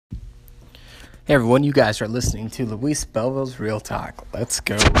Hey everyone, you guys are listening to Luis Belville's Real Talk. Let's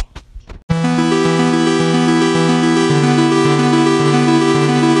go. Hey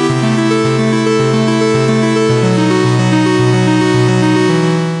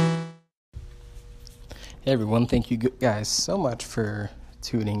everyone, thank you guys so much for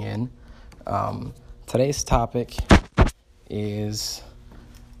tuning in. Today's topic is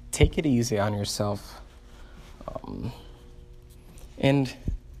take it easy on yourself. And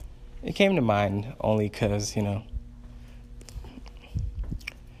it came to mind only because, you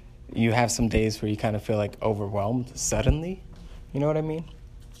have some days where you kind of feel like overwhelmed suddenly. You know what I mean?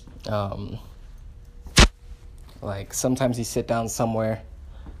 Like sometimes you sit down somewhere,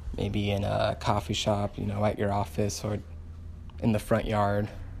 maybe in a coffee shop, at your office or in the front yard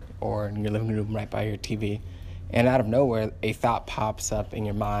or in your living room right by your TV. And out of nowhere, a thought pops up in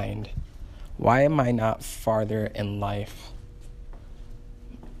your mind. Why am I not farther in life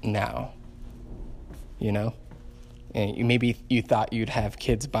now? And maybe you thought you'd have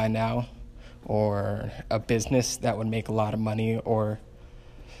kids by now, or a business that would make a lot of money, or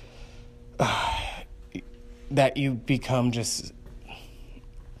that you become just,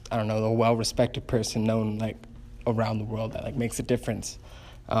 a well-respected person known around the world that makes a difference.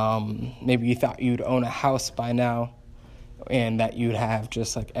 Maybe you thought you'd own a house by now, and that you'd have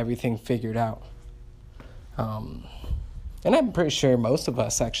just everything figured out. And I'm pretty sure most of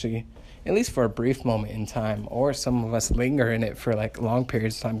us actually, at least for a brief moment in time, or some of us linger in it for long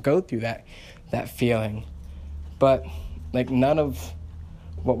periods of time, go through that feeling. But none of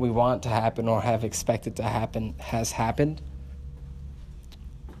what we want to happen or have expected to happen has happened.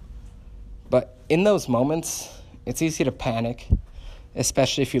 But in those moments, it's easy to panic,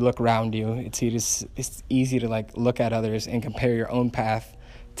 especially if you look around you. It's easy to look at others and compare your own path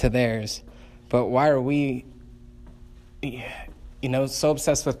to theirs. But why are we so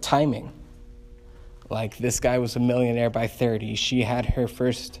obsessed with timing? This guy was a millionaire by 30. She had her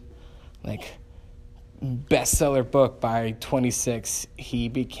first, bestseller book by 26. He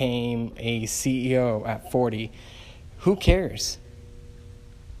became a CEO at 40. Who cares?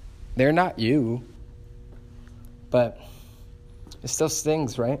 They're not you. But it still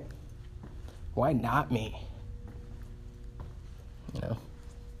stings, right? Why not me?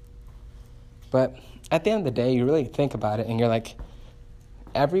 But at the end of the day, you really think about it and you're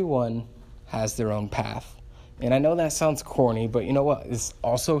everyone has their own path. And I know that sounds corny, but you know what is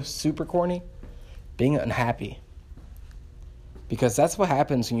also super corny? Being unhappy. Because that's what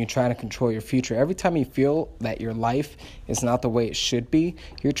happens when you're trying to control your future. Every time you feel that your life is not the way it should be,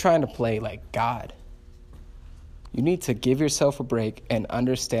 you're trying to play like God. You need to give yourself a break and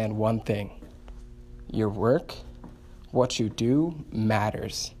understand one thing. Your work, what you do,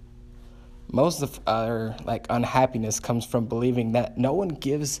 matters. Most of our unhappiness comes from believing that no one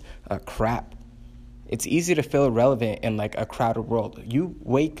gives a crap. It's easy to feel irrelevant in a crowded world. You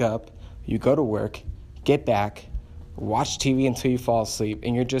wake up, you go to work, get back, watch TV until you fall asleep,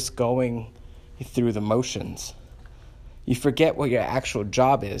 and you're just going through the motions. You forget what your actual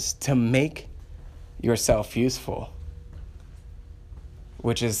job is, to make yourself useful.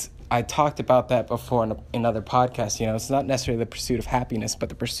 Which is, I talked about that before in other podcasts. It's not necessarily the pursuit of happiness, but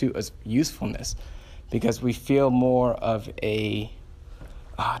the pursuit of usefulness, because we feel more of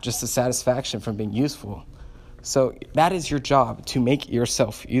just a satisfaction from being useful. So that is your job, to make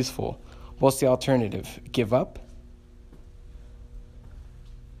yourself useful. What's the alternative? Give up?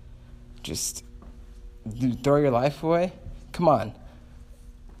 Just throw your life away? Come on.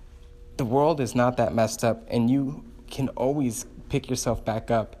 The world is not that messed up, and you can always pick yourself back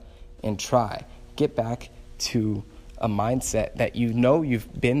up and try. Get back to a mindset that you've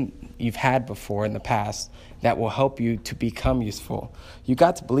had before in the past that will help you to become useful. You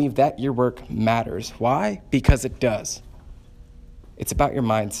got to believe that your work matters. Why? Because it does. It's about your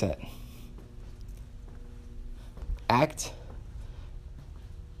mindset. Act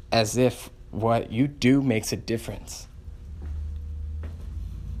as if what you do makes a difference.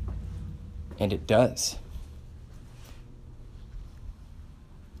 And it does.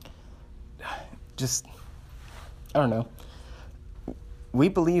 We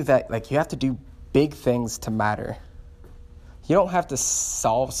believe that you have to do big things to matter. You don't have to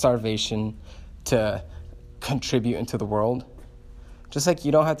solve starvation to contribute into the world. Just like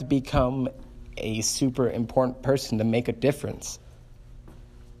you don't have to become a super important person to make a difference.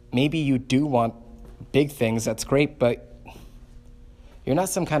 Maybe you do want big things, that's great, but you're not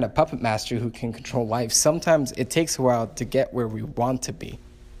some kind of puppet master who can control life. Sometimes it takes a while to get where we want to be.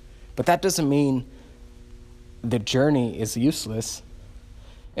 But that doesn't mean the journey is useless.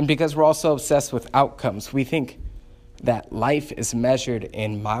 And because we're also obsessed with outcomes, we think that life is measured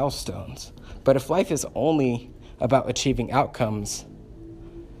in milestones. But if life is only about achieving outcomes,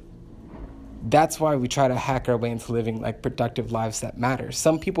 that's why we try to hack our way into living like productive lives that matter.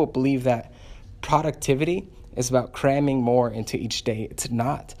 Some people believe that productivity is about cramming more into each day. It's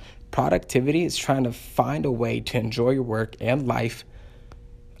not. Productivity is trying to find a way to enjoy your work and life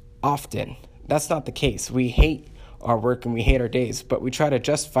often. That's not the case. We hate our work and we hate our days, but we try to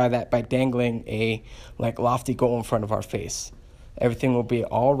justify that by dangling a lofty goal in front of our face. Everything will be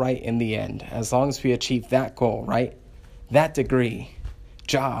all right in the end as long as we achieve that goal, right? That degree,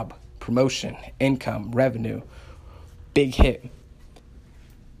 job, promotion, income, revenue, big hit.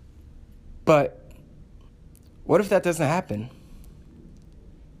 But what if that doesn't happen?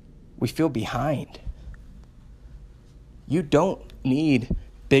 We feel behind. You don't need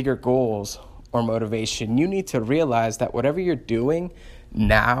bigger goals or motivation. You need to realize that whatever you're doing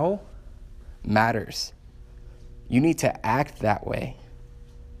now matters. You need to act that way.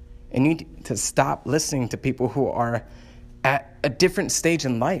 And you need to stop listening to people who are at a different stage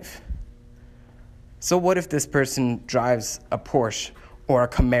in life. So what if this person drives a Porsche or a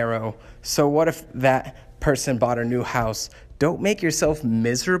Camaro? So what if that person bought a new house? Don't make yourself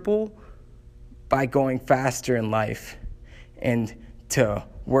miserable by going faster in life and to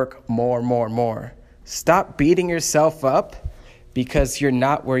work more. Stop beating yourself up because you're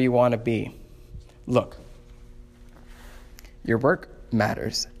not where you want to be. Look, your work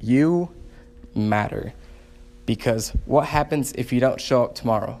matters. You matter. Because what happens if you don't show up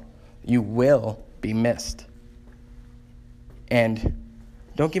tomorrow? You will be missed. And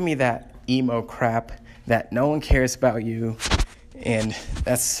don't give me that emo crap that no one cares about you. And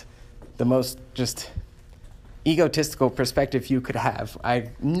that's the most just egotistical perspective you could have. I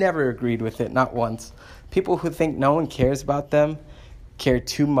never agreed with it, not once. People who think no one cares about them care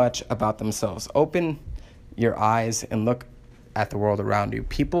too much about themselves. Open your eyes and look at the world around you.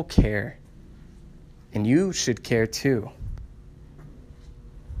 People care. And you should care too.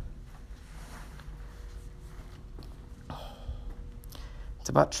 It's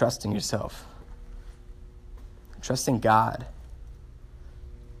about trusting yourself. Trusting God.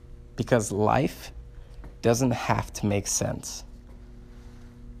 Because life doesn't have to make sense.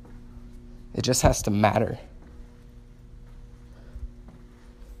 It just has to matter.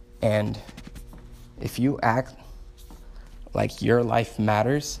 And if you act like your life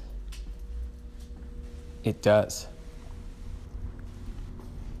matters, it does.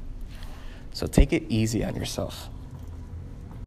 So take it easy on yourself.